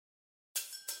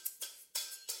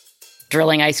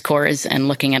drilling ice cores and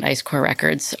looking at ice core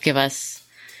records give us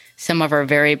some of our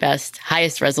very best,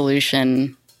 highest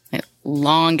resolution,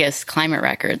 longest climate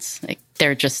records.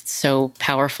 They're just so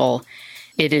powerful.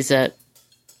 It is a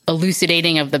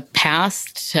elucidating of the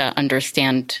past to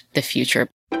understand the future.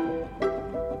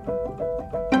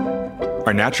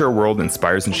 Our natural world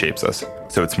inspires and shapes us,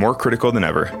 so it's more critical than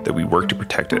ever that we work to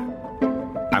protect it.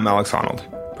 I'm Alex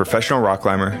Honnold, professional rock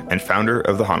climber and founder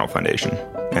of the Honnold Foundation,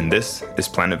 and this is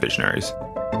Planet Visionaries,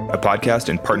 a podcast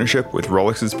in partnership with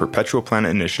Rolex's Perpetual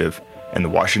Planet Initiative and the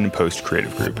Washington Post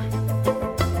Creative Group.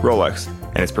 Rolex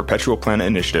and its Perpetual Planet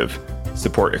Initiative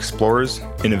support explorers,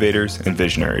 innovators, and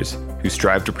visionaries who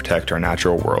strive to protect our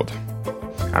natural world.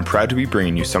 I'm proud to be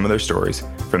bringing you some of their stories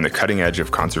from the cutting edge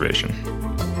of conservation.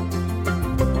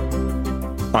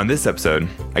 On this episode,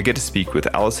 I get to speak with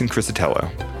Alison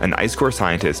Criscitello, an ice core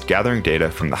scientist gathering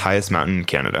data from the highest mountain in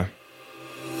Canada.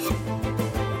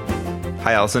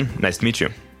 Hi, Alison. Nice to meet you.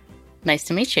 Nice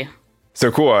to meet you.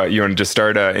 So cool. You want to just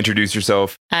start, introduce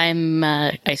yourself? I'm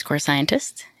an ice core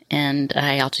scientist and a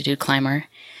high altitude climber,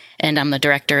 and I'm the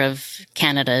director of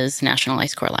Canada's National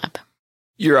Ice Core Lab.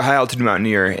 You're a high altitude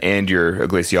mountaineer and you're a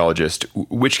glaciologist.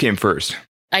 Which came first?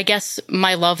 I guess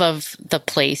my love of the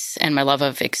place and my love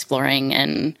of exploring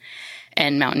and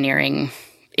mountaineering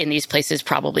in these places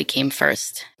probably came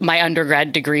first. My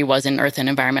undergrad degree was in earth and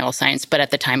environmental science, but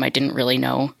at the time I didn't really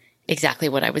know exactly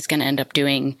what I was going to end up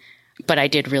doing. But I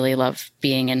did really love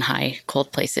being in high,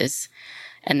 cold places,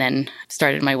 and then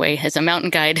started my way as a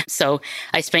mountain guide. So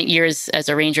I spent years as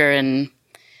a ranger, and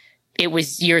it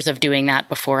was years of doing that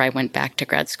before I went back to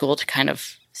grad school to kind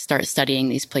of start studying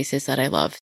these places that I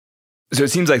love. So it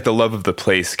seems like the love of the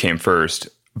place came first,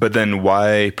 but then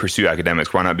why pursue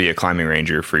academics? Why not be a climbing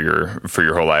ranger for your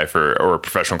whole life or a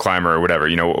professional climber or whatever?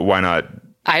 Why not?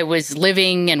 I was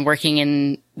living and working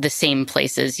in the same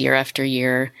places year after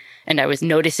year, and I was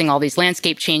noticing all these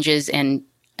landscape changes and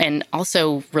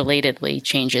also relatedly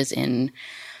changes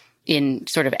in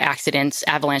sort of accidents,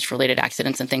 avalanche-related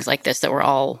accidents and things like this that were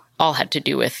all had to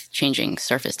do with changing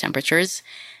surface temperatures.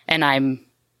 And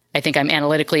I think I'm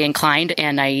analytically inclined,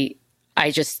 and I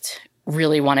just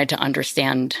really wanted to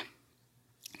understand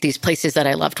these places that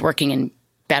I loved working in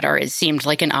better. It seemed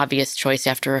like an obvious choice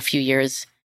after a few years.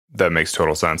 That makes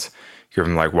total sense. You're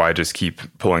like, why just keep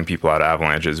pulling people out of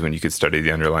avalanches when you could study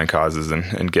the underlying causes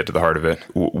and get to the heart of it?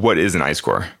 What is an ice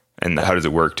core, and how does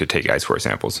it work to take ice core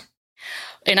samples?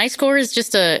 An ice core is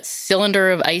just a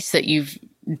cylinder of ice that you've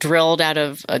drilled out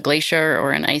of a glacier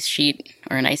or an ice sheet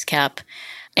or an ice cap.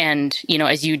 And,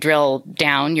 as you drill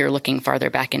down, you're looking farther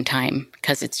back in time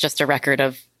because it's just a record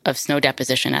of snow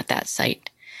deposition at that site.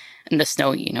 And the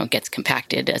snow, gets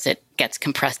compacted as it gets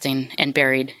compressed and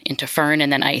buried into firn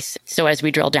and then ice. So as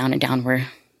we drill down and down,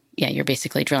 you're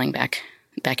basically drilling back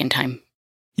in time.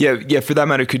 Yeah. For that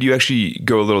matter, could you actually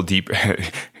go a little deeper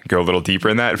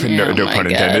in that? No pun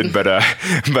intended. But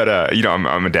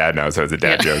I'm a dad now, so it's a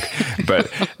dad joke.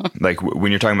 But like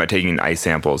when you're talking about taking ice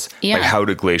samples, like how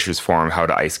do glaciers form? How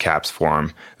do ice caps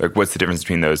form? Like what's the difference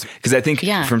between those? Because I think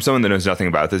from someone that knows nothing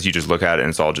about this, you just look at it and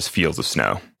it's all just fields of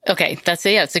snow. Okay,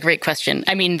 it's a great question.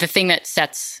 I mean, the thing that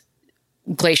sets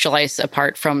glacial ice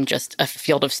apart from just a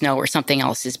field of snow or something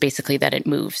else is basically that it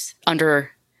moves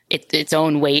under its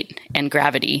own weight and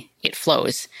gravity. It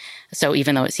flows. So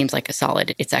even though it seems like a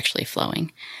solid, it's actually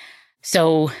flowing.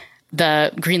 So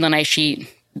the Greenland ice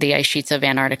sheet, the ice sheets of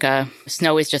Antarctica,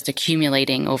 snow is just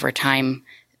accumulating over time,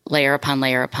 layer upon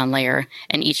layer upon layer,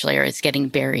 and each layer is getting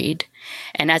buried.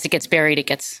 And as it gets buried, it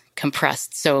gets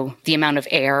compressed. So the amount of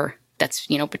air that's,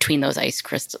 between those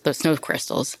those snow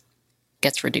crystals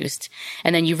gets reduced.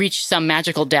 And then you reach some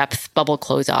magical depth, bubble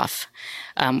close off,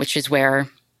 which is where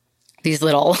these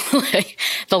little,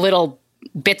 the little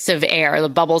bits of air, the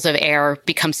bubbles of air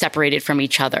become separated from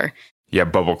each other. Yeah,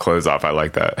 bubble close off. I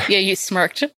like that. Yeah, you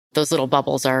smirked. Those little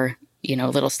bubbles are,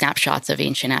 little snapshots of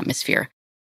ancient atmosphere.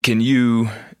 Can you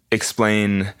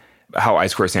explain how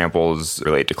ice core samples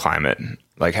relate to climate?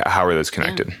 Like, how are those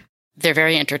connected? Yeah. They're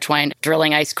very intertwined.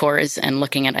 Drilling ice cores and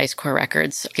looking at ice core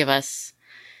records give us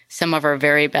some of our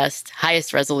very best,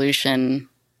 highest resolution,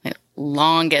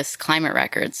 longest climate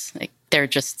records. They're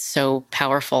just so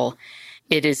powerful.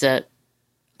 It is a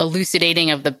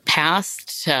elucidating of the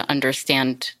past to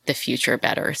understand the future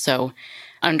better. So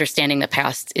understanding the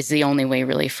past is the only way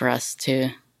really for us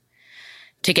to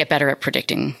get better at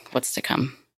predicting what's to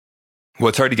come. Well,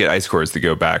 it's hard to get ice cores to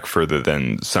go back further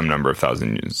than some number of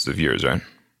thousands of years, right?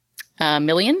 A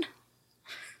million?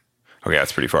 Okay,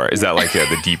 that's pretty far. Is that like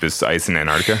the deepest ice in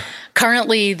Antarctica?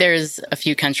 Currently, there's a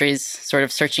few countries sort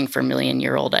of searching for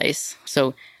million-year-old ice.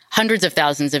 So hundreds of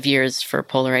thousands of years for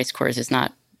polar ice cores is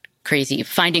not crazy.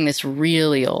 Finding this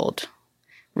really old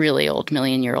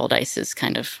million-year-old ice is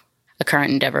kind of a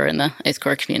current endeavor in the ice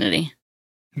core community.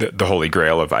 The holy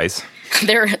grail of ice.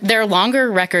 They're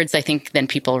longer records, I think, than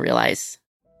people realize.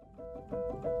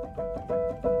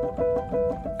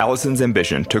 Allison's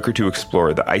ambition took her to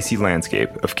explore the icy landscape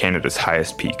of Canada's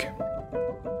highest peak.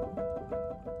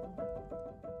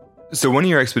 So one of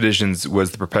your expeditions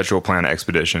was the Perpetual Plan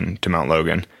expedition to Mount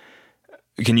Logan.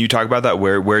 Can you talk about that?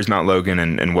 Where's Mount Logan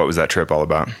and what was that trip all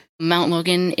about? Mount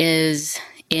Logan is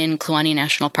in Kluane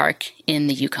National Park in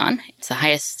the Yukon. It's the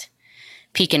highest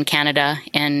peak in Canada,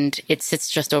 and it sits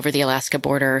just over the Alaska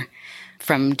border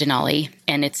from Denali.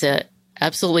 And it's a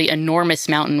absolutely enormous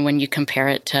mountain when you compare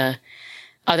it to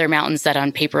other mountains that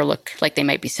on paper look like they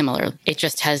might be similar. It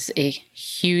just has a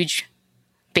huge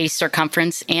base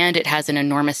circumference, and it has an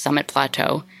enormous summit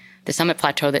plateau. The summit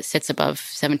plateau that sits above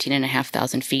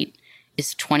 17,500 feet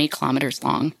is 20 kilometers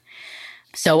long.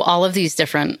 So all of these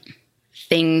different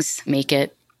things make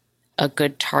it a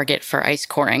good target for ice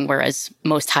coring, whereas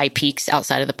most high peaks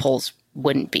outside of the poles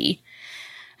wouldn't be.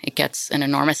 It gets an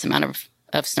enormous amount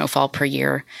of snowfall per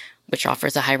year, which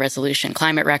offers a high resolution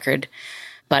climate record.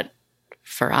 But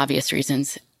for obvious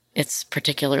reasons, it's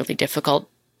particularly difficult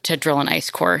to drill an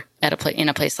ice core in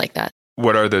a place like that.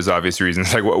 What are those obvious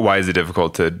reasons? Like, why is it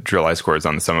difficult to drill ice cores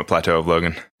on the summit plateau of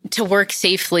Logan? To work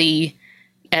safely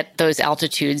at those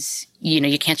altitudes,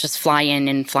 you can't just fly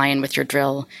in with your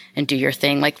drill and do your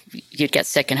thing. Like, you'd get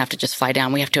sick and have to just fly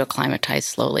down. We have to acclimatize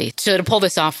slowly. So to pull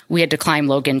this off, we had to climb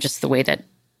Logan just the way that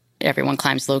everyone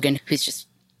climbs Logan, who's just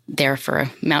there for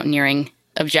a mountaineering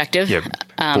objective. Yeah,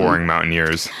 boring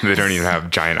mountaineers. They don't even have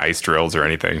giant ice drills or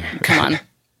anything. Come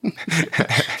on.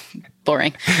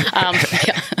 Boring.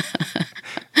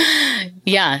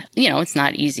 Yeah, it's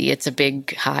not easy. It's a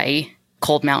big, high,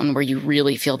 cold mountain where you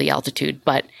really feel the altitude.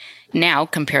 But now,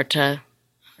 compared to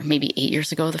maybe 8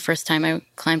 years ago, the first time I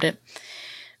climbed it,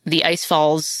 the ice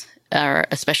falls,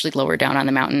 especially lower down on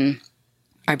the mountain,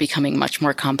 are becoming much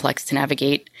more complex to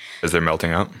navigate. As they're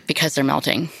melting out? Because they're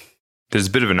melting. There's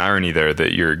a bit of an irony there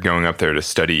that you're going up there to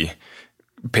study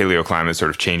paleoclimate, sort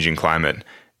of changing climate,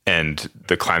 and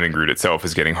the climbing route itself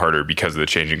is getting harder because of the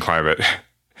changing climate.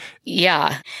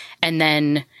 Yeah. And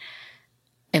then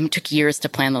it took years to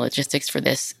plan the logistics for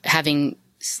this, having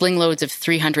sling loads of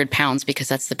 300 pounds, because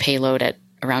that's the payload at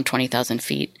around 20,000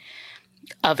 feet,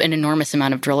 of an enormous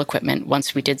amount of drill equipment.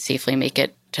 Once we did safely make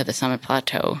it to the summit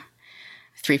plateau,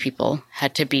 3 people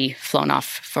had to be flown off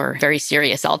for very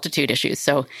serious altitude issues.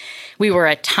 So we were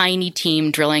a tiny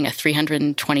team drilling a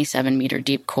 327 meter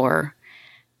deep core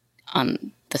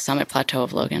on the summit plateau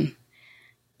of Logan.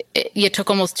 It took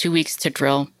almost 2 weeks to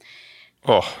drill.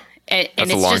 Oh, and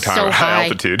that's it's a long just time so at high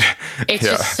altitude. It's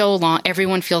just so long.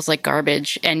 Everyone feels like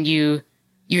garbage, and you're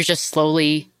just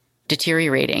slowly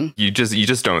deteriorating. You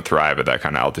just don't thrive at that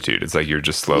kind of altitude. It's like you're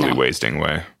just slowly wasting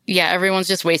away. Yeah, everyone's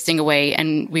just wasting away.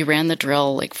 And we ran the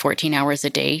drill like 14 hours a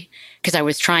day because I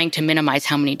was trying to minimize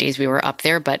how many days we were up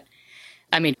there. But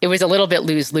I mean, it was a little bit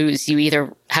lose-lose. You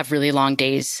either have really long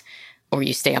days or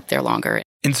you stay up there longer.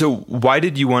 And so why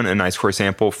did you want an ice core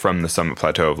sample from the summit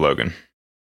plateau of Logan?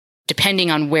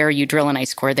 Depending on where you drill an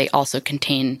ice core, they also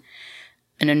contain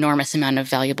an enormous amount of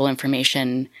valuable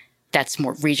information that's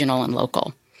more regional and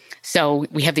local. So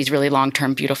we have these really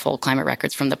long-term, beautiful climate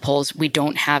records from the poles. We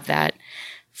don't have that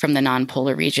from the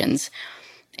non-polar regions.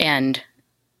 And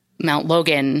Mount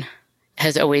Logan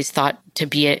has always thought to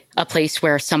be a place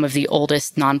where some of the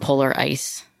oldest non-polar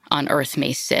ice on Earth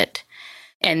may sit.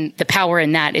 And the power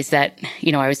in that is that,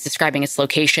 I was describing its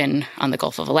location on the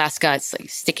Gulf of Alaska. It's like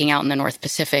sticking out in the North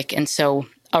Pacific. And so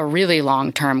a really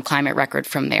long-term climate record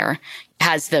from there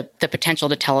has the potential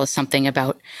to tell us something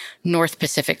about North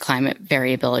Pacific climate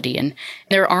variability. And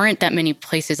there aren't that many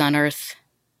places on Earth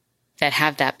that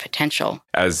have that potential.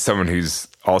 As someone who's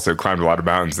also climbed a lot of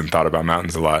mountains and thought about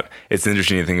mountains a lot, it's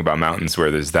interesting to think about mountains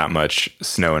where there's that much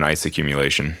snow and ice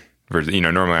accumulation.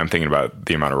 Normally I'm thinking about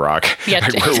the amount of rock,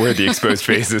 like where the exposed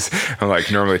face is. I'm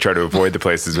like, normally try to avoid the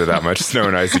places with that much snow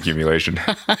and ice accumulation.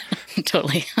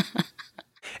 Totally.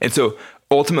 And so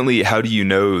ultimately, how do you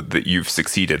know that you've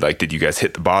succeeded? Like, did you guys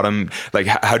hit the bottom? Like,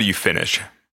 how do you finish?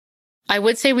 I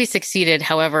would say we succeeded.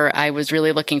 However, I was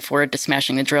really looking forward to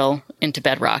smashing the drill into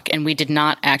bedrock, and we did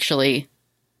not actually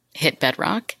hit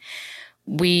bedrock.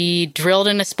 We drilled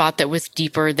in a spot that was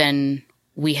deeper than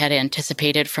we had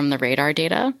anticipated from the radar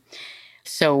data.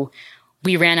 So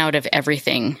we ran out of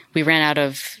everything. We ran out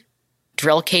of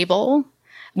drill cable.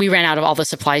 We ran out of all the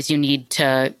supplies you need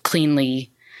to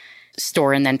cleanly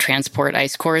store and then transport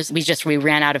ice cores. We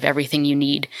ran out of everything you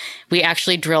need. We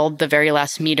actually drilled the very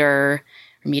last meter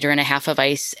and a half of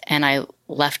ice, and I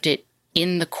left it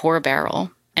in the core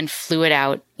barrel and flew it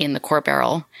out in the core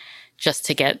barrel just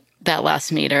to get that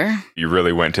last meter. You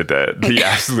really went to the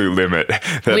absolute limit.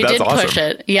 We That's did awesome. push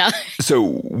it. Yeah.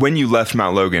 So when you left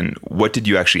Mount Logan, what did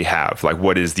you actually have? Like,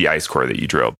 what is the ice core that you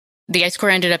drilled? The ice core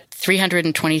ended up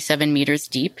 327 meters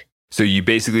deep. So you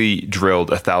basically drilled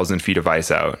 1,000 feet of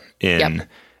ice out in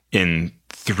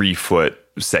 3-foot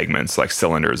segments, like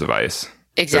cylinders of ice.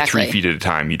 Exactly. So 3 feet at a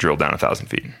time, you drill down 1,000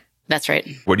 feet. That's right.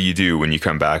 What do you do when you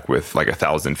come back with like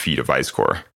 1,000 feet of ice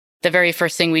core? The very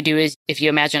first thing we do is, if you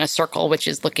imagine a circle, which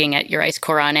is looking at your ice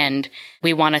core on end,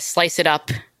 we want to slice it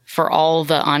up for all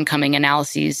the oncoming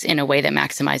analyses in a way that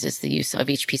maximizes the use of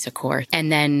each piece of core.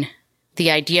 And then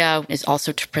the idea is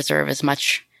also to preserve as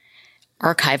much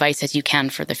archive ice as you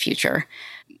can for the future.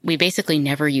 We basically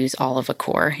never use all of a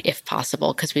core if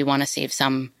possible, because we want to save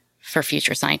some for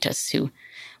future scientists who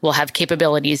will have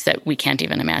capabilities that we can't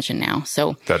even imagine now.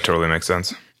 So that totally makes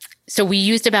sense. So we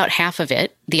used about half of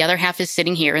it. The other half is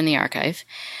sitting here in the archive.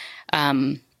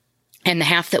 And the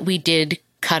half that we did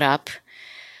cut up,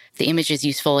 the image is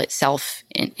useful itself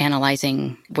in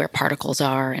analyzing where particles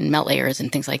are and melt layers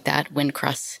and things like that, wind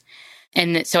crusts.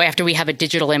 And so after we have a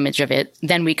digital image of it,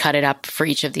 then we cut it up for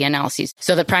each of the analyses.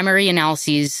 So the primary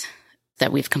analyses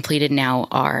that we've completed now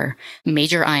are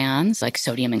major ions like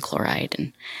sodium and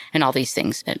chloride and all these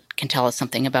things that can tell us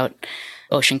something about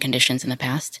ocean conditions in the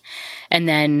past. And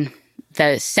then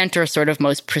the center sort of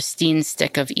most pristine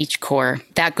stick of each core,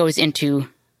 that goes into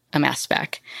a mass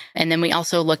spec. And then we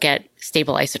also look at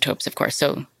stable isotopes, of course.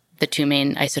 So the two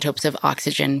main isotopes of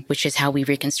oxygen, which is how we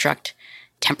reconstruct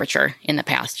temperature in the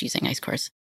past using ice cores.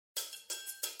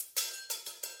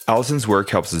 Allison's work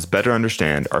helps us better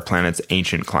understand our planet's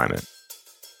ancient climate.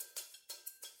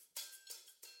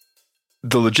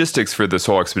 The logistics for this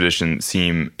whole expedition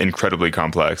seem incredibly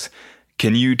complex.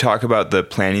 Can you talk about the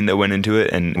planning that went into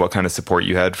it and what kind of support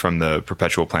you had from the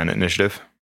Perpetual Planet Initiative?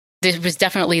 It was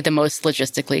definitely the most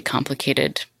logistically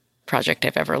complicated project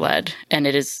I've ever led. And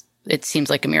it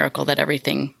seems like a miracle that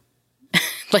everything,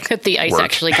 like that the ice worked.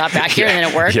 Actually got back here and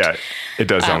then it worked. Yeah, it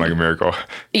does sound like a miracle.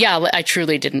 Yeah, I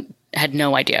truly had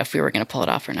no idea if we were going to pull it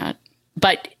off or not.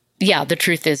 But yeah, the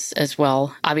truth is as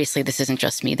well, obviously this isn't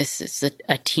just me. This is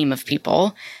a team of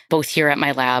people, both here at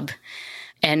my lab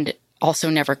and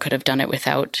also never could have done it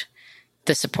without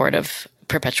the support of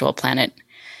Perpetual Planet.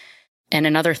 And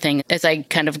another thing, as I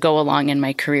kind of go along in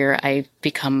my career, I've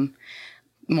become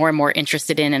more and more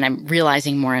interested in, and I'm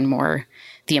realizing more and more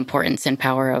the importance and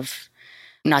power of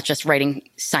not just writing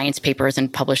science papers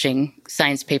and publishing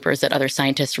science papers that other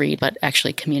scientists read, but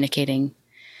actually communicating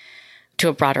to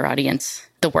a broader audience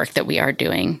the work that we are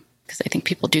doing, because I think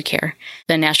people do care.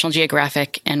 The National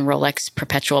Geographic and Rolex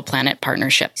Perpetual Planet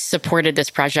Partnership supported this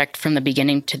project from the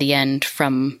beginning to the end,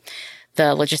 from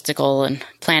the logistical and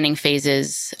planning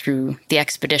phases through the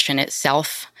expedition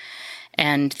itself.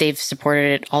 And they've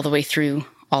supported it all the way through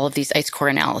all of these ice core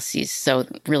analyses. So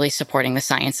really supporting the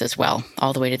science as well,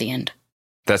 all the way to the end.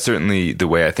 That's certainly the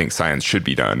way I think science should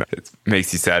be done. It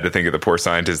makes you sad to think of the poor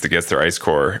scientist that gets their ice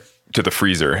core to the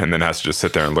freezer and then has to just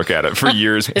sit there and look at it for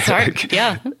years. It's hard,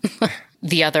 yeah.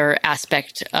 The other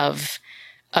aspect of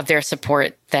their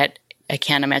support that I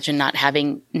can't imagine not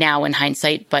having now in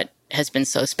hindsight, but has been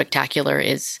so spectacular,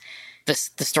 is the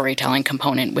storytelling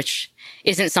component, which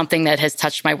isn't something that has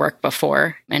touched my work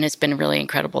before, and it's been really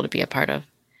incredible to be a part of.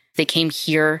 They came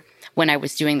here when I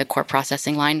was doing the core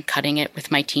processing line, cutting it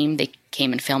with my team. They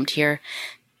came and filmed here,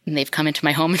 and they've come into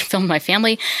my home and filmed my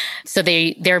family. So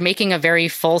they're making a very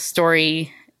full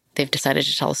story. They've decided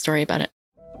to tell a story about it.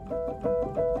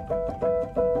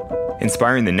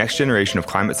 Inspiring the next generation of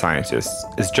climate scientists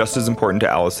is just as important to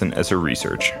Allison as her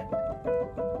research.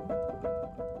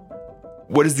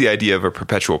 What does the idea of a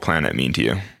perpetual planet mean to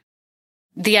you?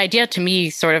 The idea to me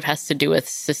sort of has to do with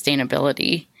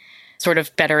sustainability, sort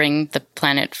of bettering the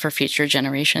planet for future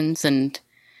generations and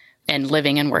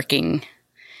living and working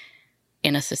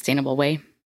in a sustainable way.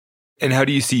 And how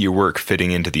do you see your work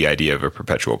fitting into the idea of a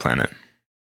perpetual planet?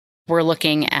 We're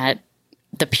looking at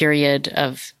the period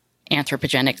of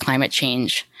anthropogenic climate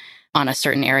change on a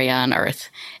certain area on Earth.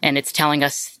 And it's telling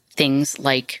us things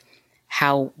like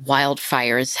how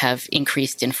wildfires have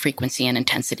increased in frequency and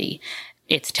intensity.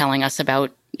 It's telling us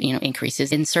about,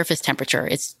 increases in surface temperature.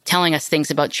 It's telling us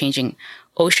things about changing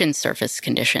ocean surface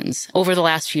conditions over the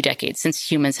last few decades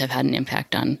since humans have had an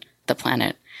impact on the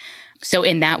planet. So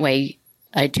in that way,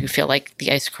 I do feel like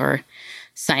the ice core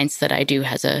science that I do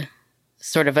has a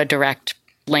sort of a direct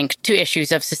link to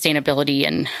issues of sustainability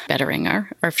and bettering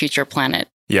our future planet.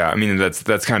 Yeah, I mean,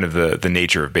 that's kind of the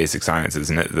nature of basic science,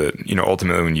 isn't it? That,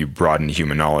 ultimately when you broaden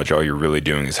human knowledge, all you're really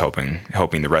doing is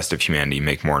helping the rest of humanity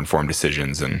make more informed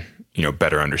decisions and,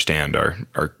 better understand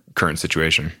our current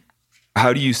situation.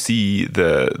 How do you see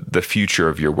the future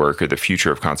of your work or the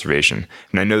future of conservation?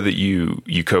 And I know that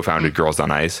you co-founded Girls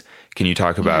on Ice. Can you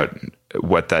talk about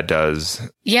what that does?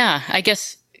 Yeah, I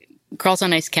guess Girls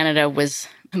on Ice Canada was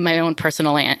my own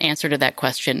personal answer to that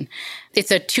question.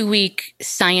 It's a 2-week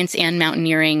science and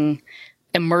mountaineering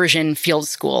immersion field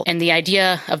school. And the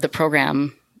idea of the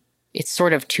program, it's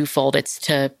sort of twofold. It's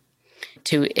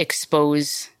to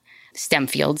expose STEM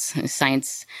fields,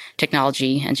 science,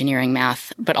 technology, engineering,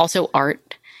 math, but also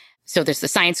art. So there's the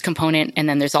science component, and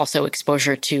then there's also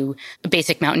exposure to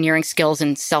basic mountaineering skills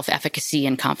and self-efficacy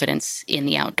and confidence in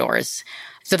the outdoors.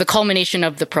 So the culmination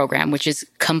of the program, which is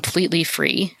completely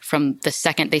free from the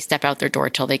second they step out their door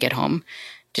till they get home,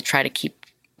 to try to keep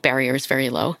barriers very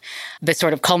low. The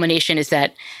sort of culmination is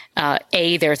that,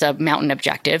 there's a mountain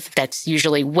objective that's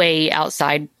usually way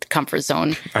outside the comfort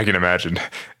zone. I can imagine.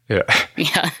 Yeah.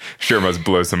 Yeah. Sure must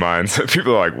blow some minds.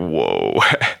 People are like, whoa.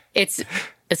 It's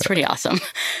pretty awesome.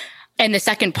 And the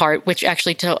second part, which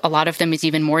actually to a lot of them is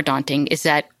even more daunting, is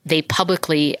that they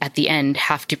publicly at the end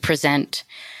have to present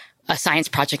a science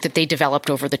project that they developed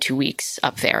over the 2 weeks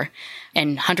up there.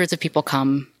 And hundreds of people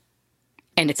come,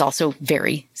 and it's also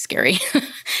very scary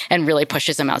and really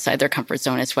pushes them outside their comfort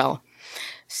zone as well.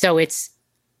 So it's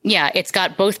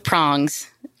got both prongs,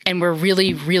 and we're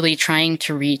really, really trying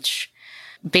to reach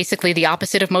basically the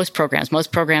opposite of most programs.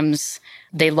 Most programs,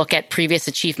 they look at previous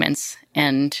achievements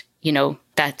and,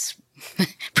 that's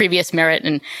previous merit,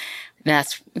 and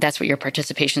that's what your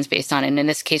participation is based on. And in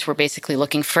this case, we're basically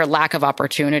looking for lack of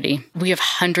opportunity. We have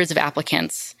hundreds of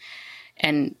applicants,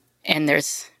 and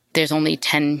there's only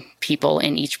 10 people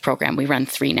in each program. We run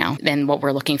 3 now. And what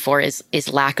we're looking for is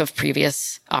lack of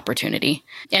previous opportunity,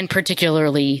 and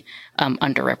particularly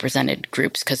underrepresented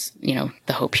groups, because,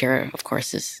 the hope here, of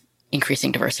course, is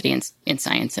increasing diversity in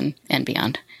science and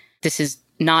beyond. This is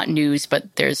not news,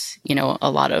 but there's,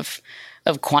 a lot of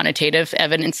quantitative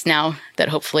evidence now that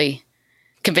hopefully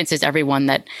convinces everyone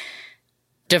that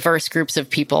diverse groups of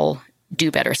people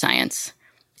do better science.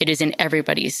 It is in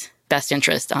everybody's best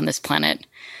interest on this planet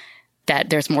that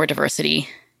there's more diversity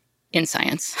in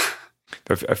science.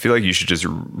 I feel like you should just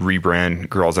rebrand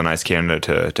Girls on Ice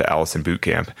Canada to Allison Boot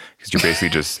Camp, because you're basically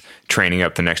just training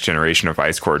up the next generation of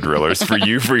ice core drillers for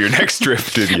your next trip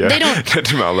to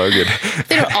to Mount Logan.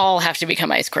 They don't all have to become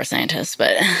ice core scientists,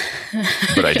 but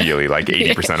ideally like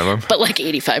 80% of them. But like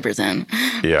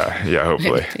 85%. Yeah,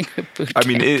 hopefully. I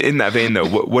mean, in that vein though,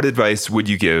 what advice would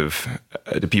you give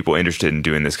to people interested in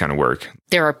doing this kind of work?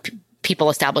 There are people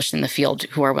established in the field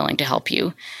who are willing to help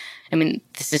you. I mean,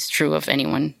 this is true of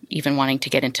anyone even wanting to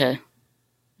get into,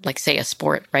 like, say, a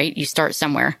sport, right? You start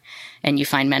somewhere and you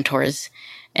find mentors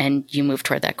and you move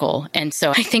toward that goal. And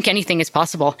so I think anything is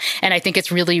possible. And I think it's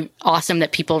really awesome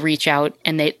that people reach out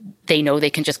and they know they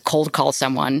can just cold call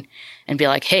someone and be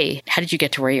like, hey, how did you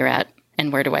get to where you're at?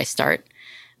 And where do I start?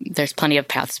 There's plenty of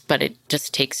paths, but it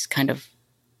just takes kind of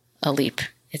a leap.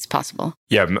 It's possible.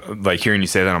 Yeah, like hearing you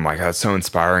say that, I'm like, that's so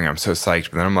inspiring. I'm so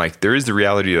psyched. But then I'm like, there is the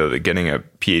reality though that getting a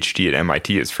PhD at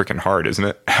MIT is freaking hard, isn't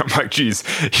it? I'm like, geez,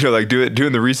 like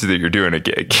doing the research that you're doing,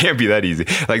 it can't be that easy.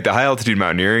 Like the high altitude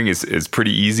mountaineering is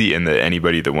pretty easy, and that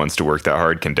anybody that wants to work that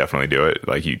hard can definitely do it.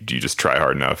 Like you just try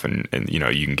hard enough, and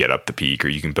you can get up the peak or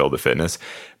you can build the fitness.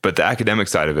 But the academic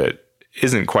side of it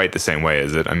isn't quite the same way,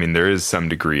 is it? I mean, there is some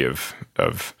degree of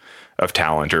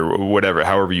talent or whatever,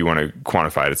 however you want to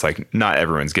quantify it. It's like not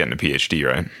everyone's getting a PhD,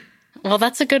 right? Well,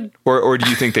 that's a good... Or do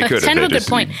you think they could if kind they of a just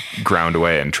good point. ground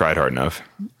away and tried hard enough?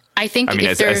 I mean,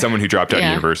 as someone who dropped out of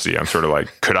university, I'm sort of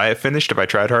like, could I have finished if I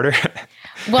tried harder?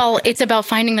 Well, it's about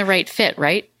finding the right fit,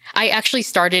 right? I actually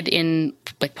started in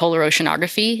like polar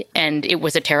oceanography, and it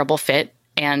was a terrible fit,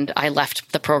 and I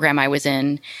left the program I was in,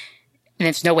 and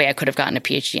there's no way I could have gotten a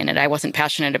PhD in it. I wasn't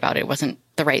passionate about it. It wasn't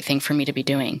the right thing for me to be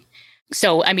doing.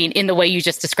 So, I mean, in the way you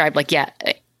just described, like, yeah,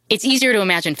 it's easier to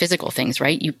imagine physical things,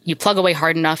 right? You plug away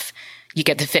hard enough, you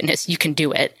get the fitness, you can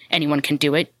do it. Anyone can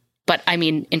do it. But I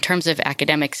mean, in terms of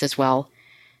academics as well,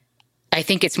 I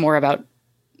think it's more about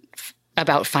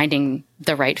finding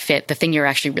the right fit, the thing you're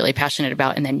actually really passionate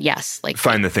about. And then, yes, like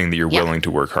find the thing that you're willing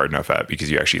to work hard enough at because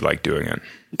you actually like doing it.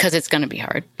 Because it's going to be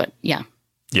hard, but yeah.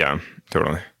 Yeah,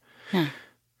 totally. Yeah.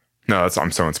 No,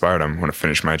 I'm so inspired. I want to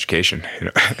finish my education.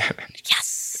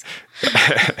 Yes.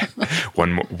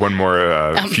 one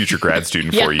more future grad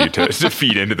student for you to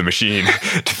feed into the machine,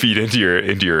 to feed into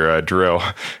your drill.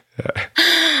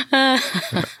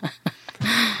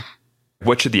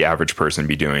 What should the average person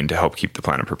be doing to help keep the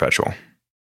planet perpetual?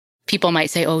 People might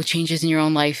say, oh, changes in your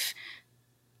own life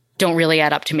don't really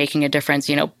add up to making a difference,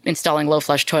 installing low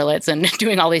flush toilets and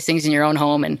doing all these things in your own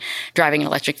home and driving an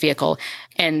electric vehicle.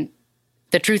 And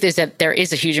the truth is that there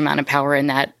is a huge amount of power in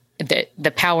that.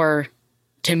 The power,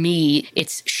 to me,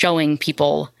 it's showing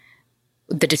people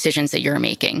the decisions that you're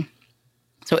making.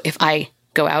 So if I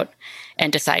go out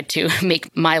and decide to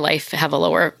make my life have a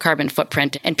lower carbon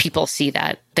footprint and people see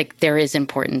that, like, there is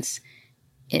importance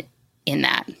in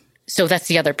that. So that's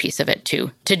the other piece of it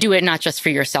too, to do it not just for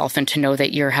yourself and to know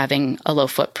that you're having a low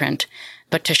footprint,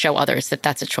 but to show others that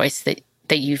that's a choice that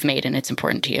you've made and it's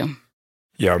important to you.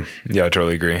 Yeah, I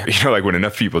totally agree. You know, like when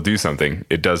enough people do something,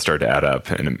 it does start to add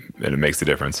up and it makes a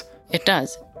difference. It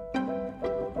does.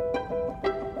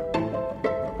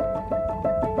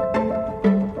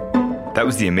 That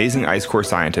was the amazing ice core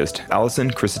scientist,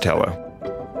 Allison Criscitello.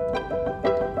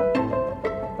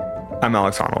 I'm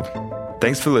Alex Honnold.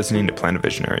 Thanks for listening to Planet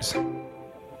Visionaries.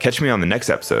 Catch me on the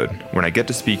next episode when I get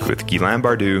to speak with Guilain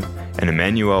Bardou and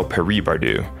Emmanuel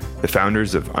Paris-Bardou, the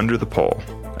founders of Under the Pole,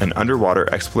 an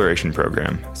underwater exploration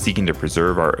program seeking to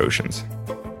preserve our oceans.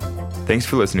 Thanks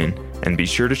for listening, and be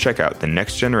sure to check out the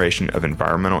next generation of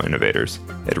environmental innovators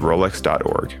at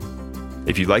rolex.org.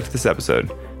 If you liked this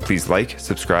episode, please like,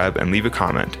 subscribe, and leave a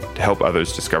comment to help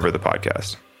others discover the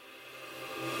podcast.